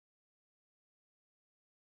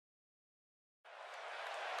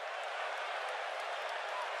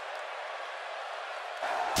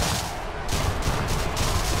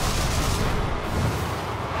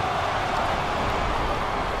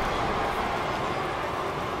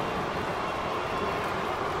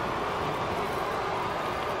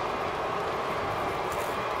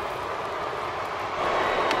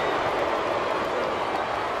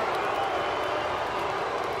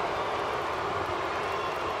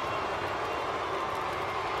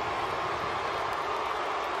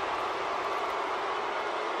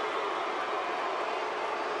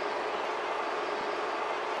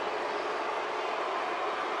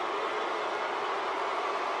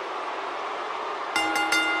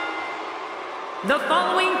The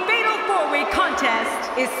following fatal four-way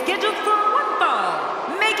contest is scheduled for one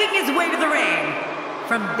fall. Making his way to the ring,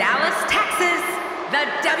 from Dallas, Texas, the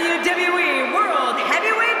WWE World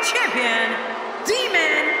Heavyweight Champion,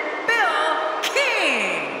 Demon Bill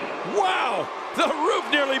King. Wow! The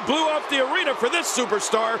roof nearly blew off the arena for this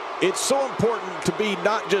superstar. It's so important to be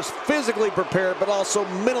not just physically prepared, but also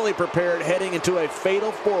mentally prepared heading into a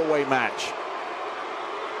fatal four-way match.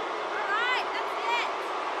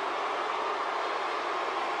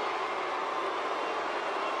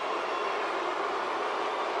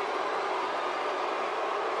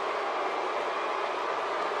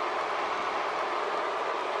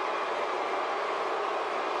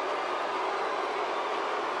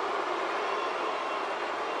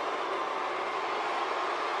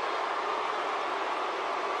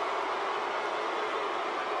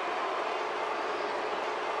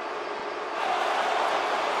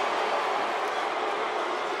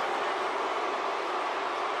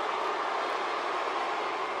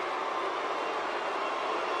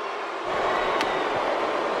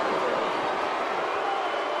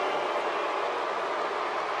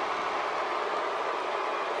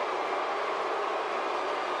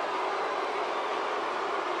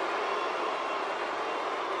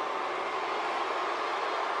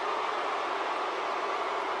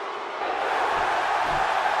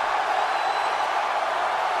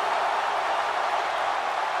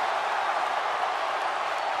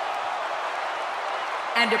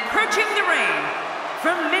 And approaching the ring,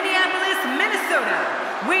 from Minneapolis, Minnesota,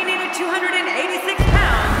 weighing in at 286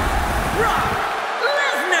 pounds, Brock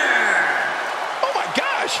Lesner! Oh my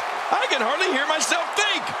gosh! I can hardly hear myself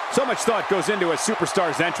think! So much thought goes into a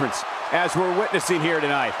superstar's entrance, as we're witnessing here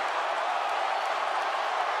tonight.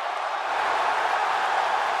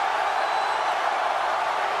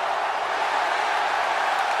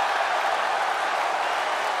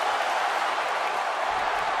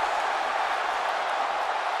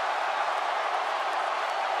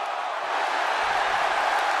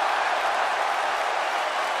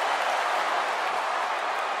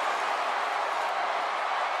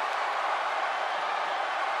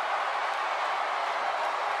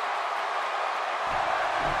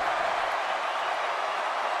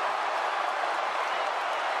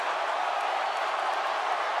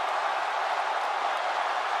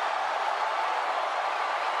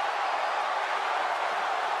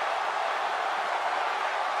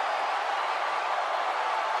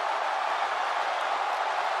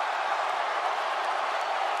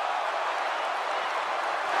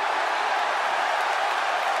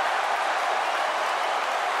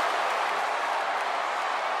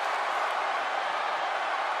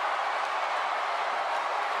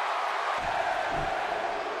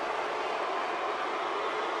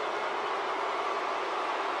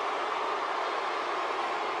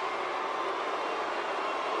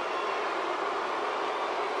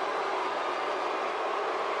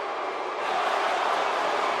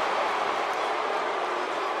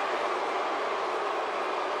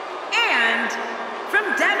 From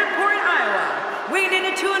Davenport, Iowa, weighing in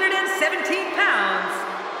at 217 pounds,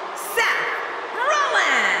 Seth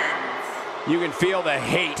Rollins! You can feel the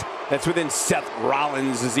hate that's within Seth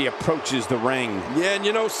Rollins as he approaches the ring. Yeah, and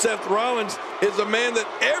you know Seth Rollins is a man that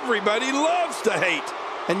everybody loves to hate.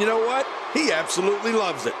 And you know what? He absolutely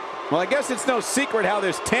loves it. Well, I guess it's no secret how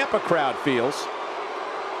this Tampa crowd feels.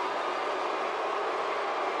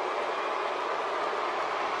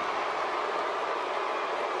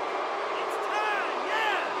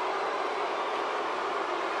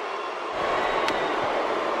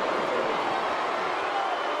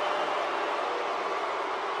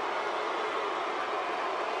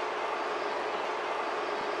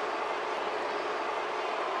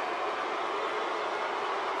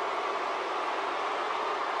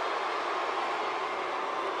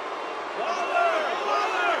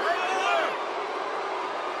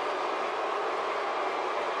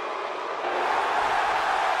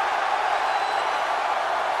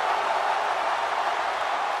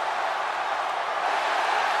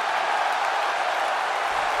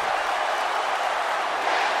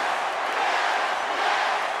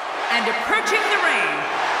 And approaching the ring,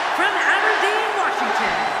 from Aberdeen,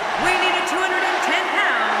 Washington, weighing in at 210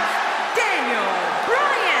 pounds,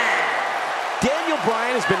 Bryan! Daniel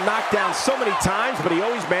Bryan has been knocked down so many times, but he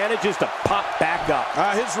always manages to pop back up.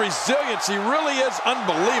 His resiliency really is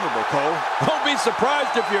unbelievable, Cole. Don't be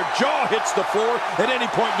surprised if your jaw hits the floor at any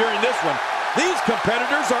point during this one. These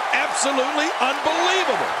competitors are absolutely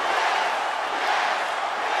unbelievable.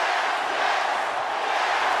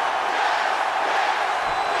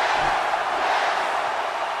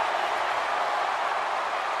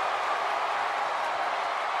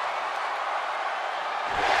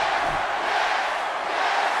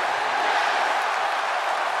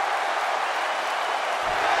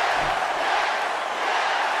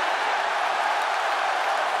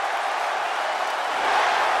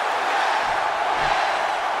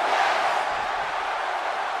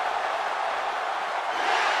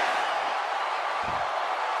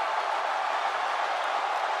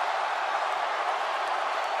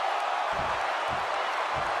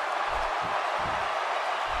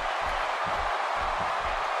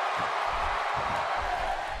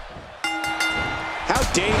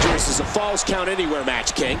 dangerous as a Falls Count Anywhere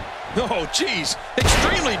match, King. Oh, geez,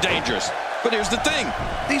 extremely dangerous. But here's the thing.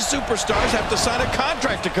 These superstars have to sign a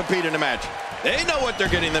contract to compete in a match. They know what they're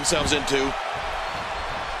getting themselves into.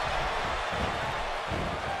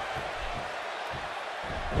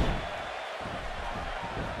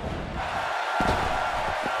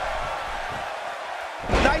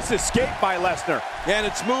 Nice escape by Lesnar. And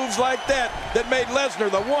it's moves like that that made Lesnar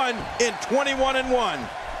the one in 21-1.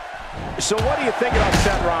 So what do you think about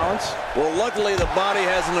Seth Rollins? Well, luckily the body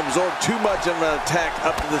hasn't absorbed too much of an attack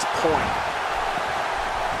up to this point.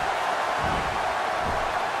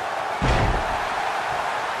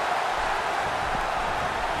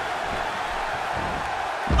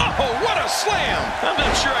 Oh, what a slam! I'm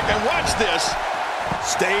not sure I can watch this.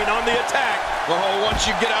 Staying on the attack. Oh, once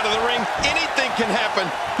you get out of the ring, anything can happen.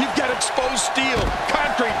 You've got exposed steel,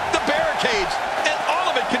 concrete, the barricades, and all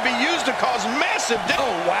of it can be used to cause massive damage.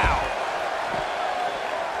 Oh, wow.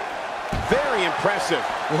 Very impressive.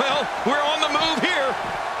 Well, we're on the move here.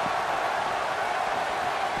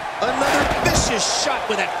 Another vicious shot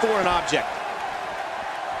with that foreign object.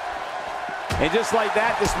 And just like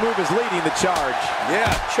that, this move is leading the charge.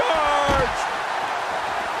 Yeah, charge!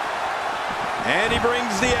 And he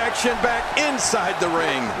brings the action back inside the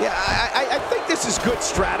ring. Yeah, I think this is good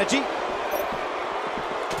strategy.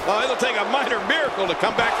 Oh, it'll take a minor miracle to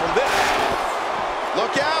come back from this.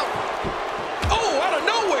 Look out! Oh, out of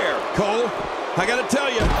nowhere! Cole, I gotta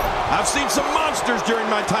tell you, I've seen some monsters during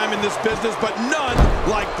my time in this business, but none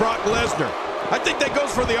like Brock Lesnar. I think that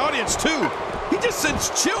goes for the audience, too. He just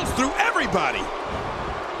sends chills through everybody.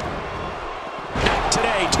 Not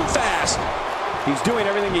today, too fast. He's doing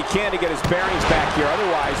everything he can to get his bearings back here.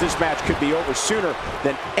 Otherwise, this match could be over sooner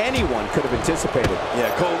than anyone could have anticipated. Yeah,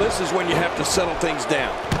 Cole, this is when you have to settle things down.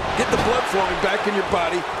 Get the blood flowing back in your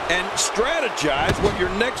body and strategize what your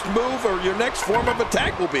next move or your next form of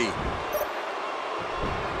attack will be.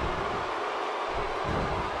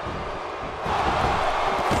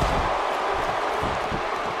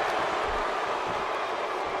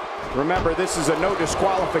 Remember, this is a no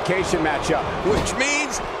disqualification matchup. Which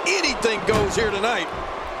means anything goes here tonight.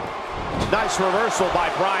 Nice reversal by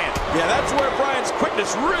Bryan. Yeah, that's where Bryan's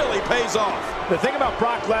quickness really pays off. The thing about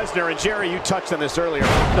Brock Lesnar, and Jerry, you touched on this earlier,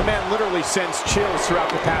 the man literally sends chills throughout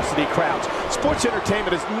capacity crowds. Sports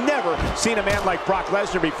entertainment has never seen a man like Brock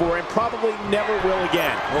Lesnar before and probably never will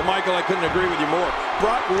again. Well, Michael, I couldn't agree with you more.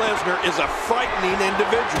 Brock Lesnar is a frightening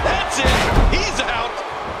individual. That's it. He's out.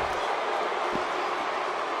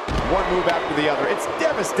 One move after the other. It's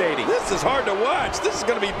devastating. This is hard to watch. This is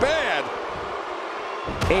going to be bad.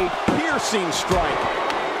 A piercing strike.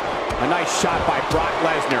 A nice shot by Brock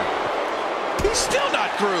Lesnar. He's still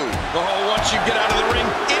not through. Oh, once you get out of the ring,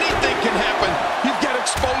 anything can happen. You've got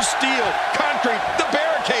exposed steel, concrete, the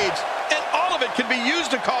barricades, and all of it can be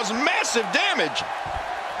used to cause massive damage.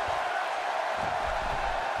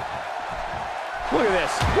 Look at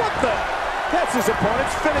this. What the? That's his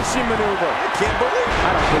opponent's finishing maneuver. I can't believe it.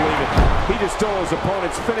 I don't believe it. He just stole his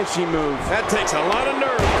opponent's finishing move. That takes a lot of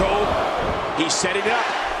nerve, Cole. He's setting it up.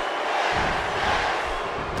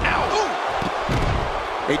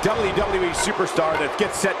 A WWE superstar that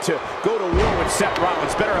gets set to go to war with Seth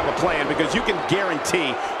Rollins better have a plan, because you can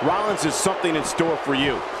guarantee Rollins has something in store for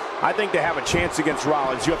you. I think to have a chance against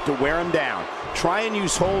Rollins, you have to wear him down. Try and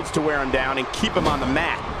use holds to wear him down and keep him on the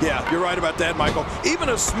mat. Yeah, you're right about that, Michael. Even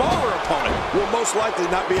a smaller opponent will most likely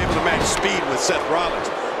not be able to match speed with Seth Rollins.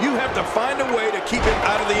 You have to find a way to keep him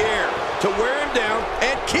out of the air, to wear him down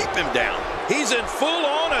and keep him down. He's in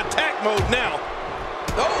full-on attack mode now.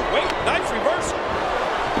 Oh, wait, nice reversal.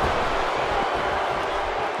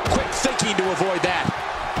 Quick thinking to avoid that.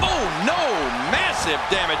 Oh, no, massive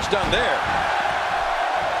damage done there.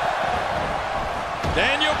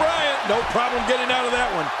 Daniel Bryan, no problem getting out of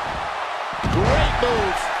that one. Great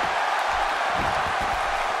move.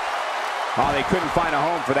 Oh, they couldn't find a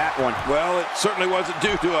home for that one. Well, it certainly wasn't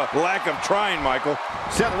due to a lack of trying, Michael.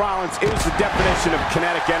 Seth Rollins is the definition of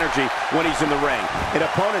kinetic energy when he's in the ring. An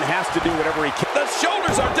opponent has to do whatever he can. The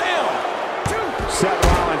shoulders are down. Seth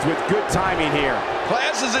Rollins with good timing here.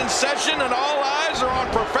 Class is in session and all eyes are on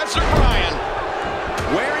Professor Bryan.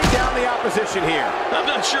 Wearing down the opposition here. I'm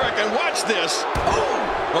not sure I can watch this.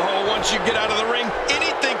 Oh, once you get out of the ring,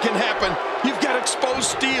 anything can happen. You've got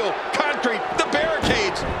exposed steel, concrete, the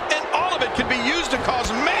barricades, and all of it can be used to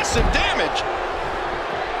cause massive damage.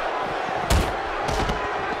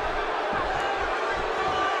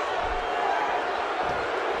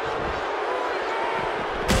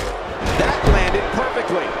 That landed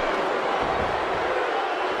perfectly.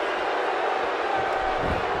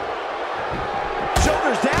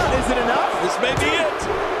 Shoulders down, is it enough? This may be it.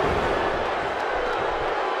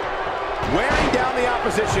 wearing down the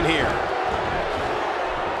opposition here.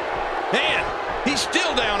 Man, he's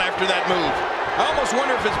still down after that move. I almost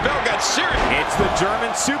wonder if his bell got serious. It's the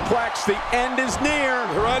German suplex. The end is near.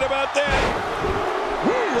 You're right about that.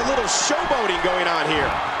 A little showboating going on here.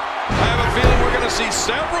 I have a feeling we're going to see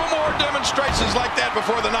several more demonstrations like that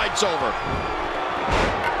before the night's over.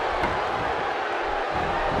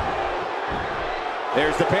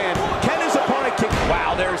 There's the pin. Can his opponent kick?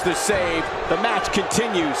 Wow, there's the save. The match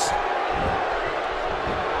continues.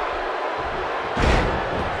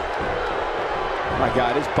 My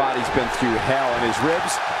God, his body's been through hell, and his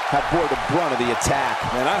ribs have bore the brunt of the attack.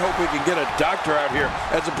 And I hope we can get a doctor out here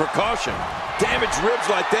as a precaution. Damaged ribs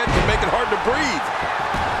like that can make it hard to breathe.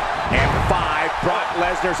 F5, Brock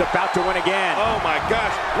Lesnar's about to win again. Oh my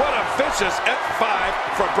gosh, what a vicious F5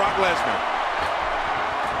 from Brock Lesnar.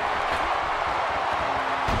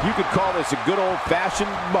 You could call this a good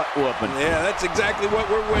old-fashioned butt whooping. Yeah, that's exactly what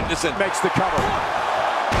we're witnessing. Makes the cover.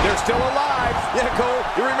 They're still alive. Yeah, Cole,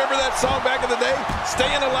 you remember that song back in the day?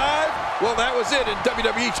 Staying Alive? Well, that was it in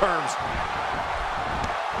WWE terms.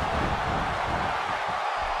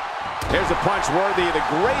 There's a punch worthy of the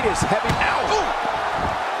greatest heavy... Ow!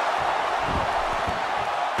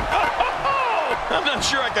 Oh, I'm not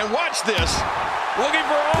sure I can watch this. Looking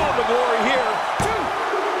for all the glory here. 2,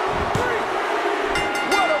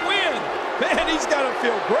 3. What a win. Man, he's got to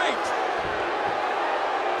feel great.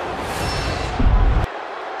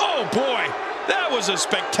 Oh, boy. That was a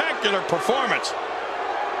spectacular performance.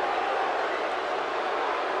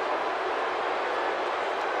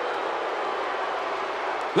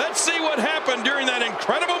 Let's see what happened during that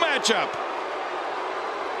incredible matchup.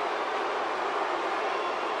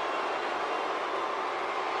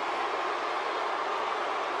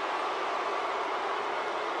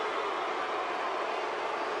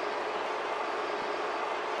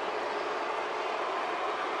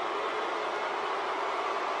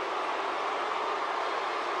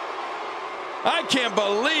 I can't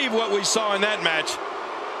believe what we saw in that match.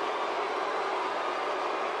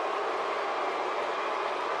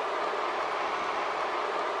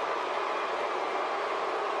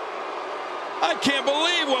 I can't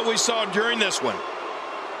believe what we saw during this one.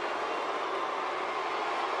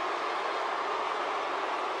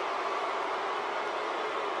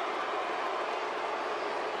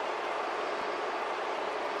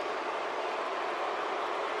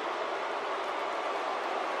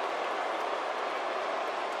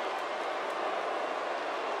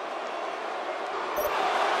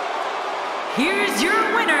 Here's your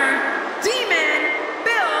winner, Demon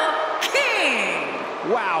Bill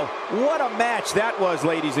King. Wow, what a match that was,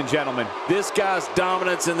 ladies and gentlemen. This guy's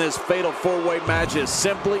dominance in this fatal four-way match is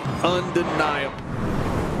simply undeniable.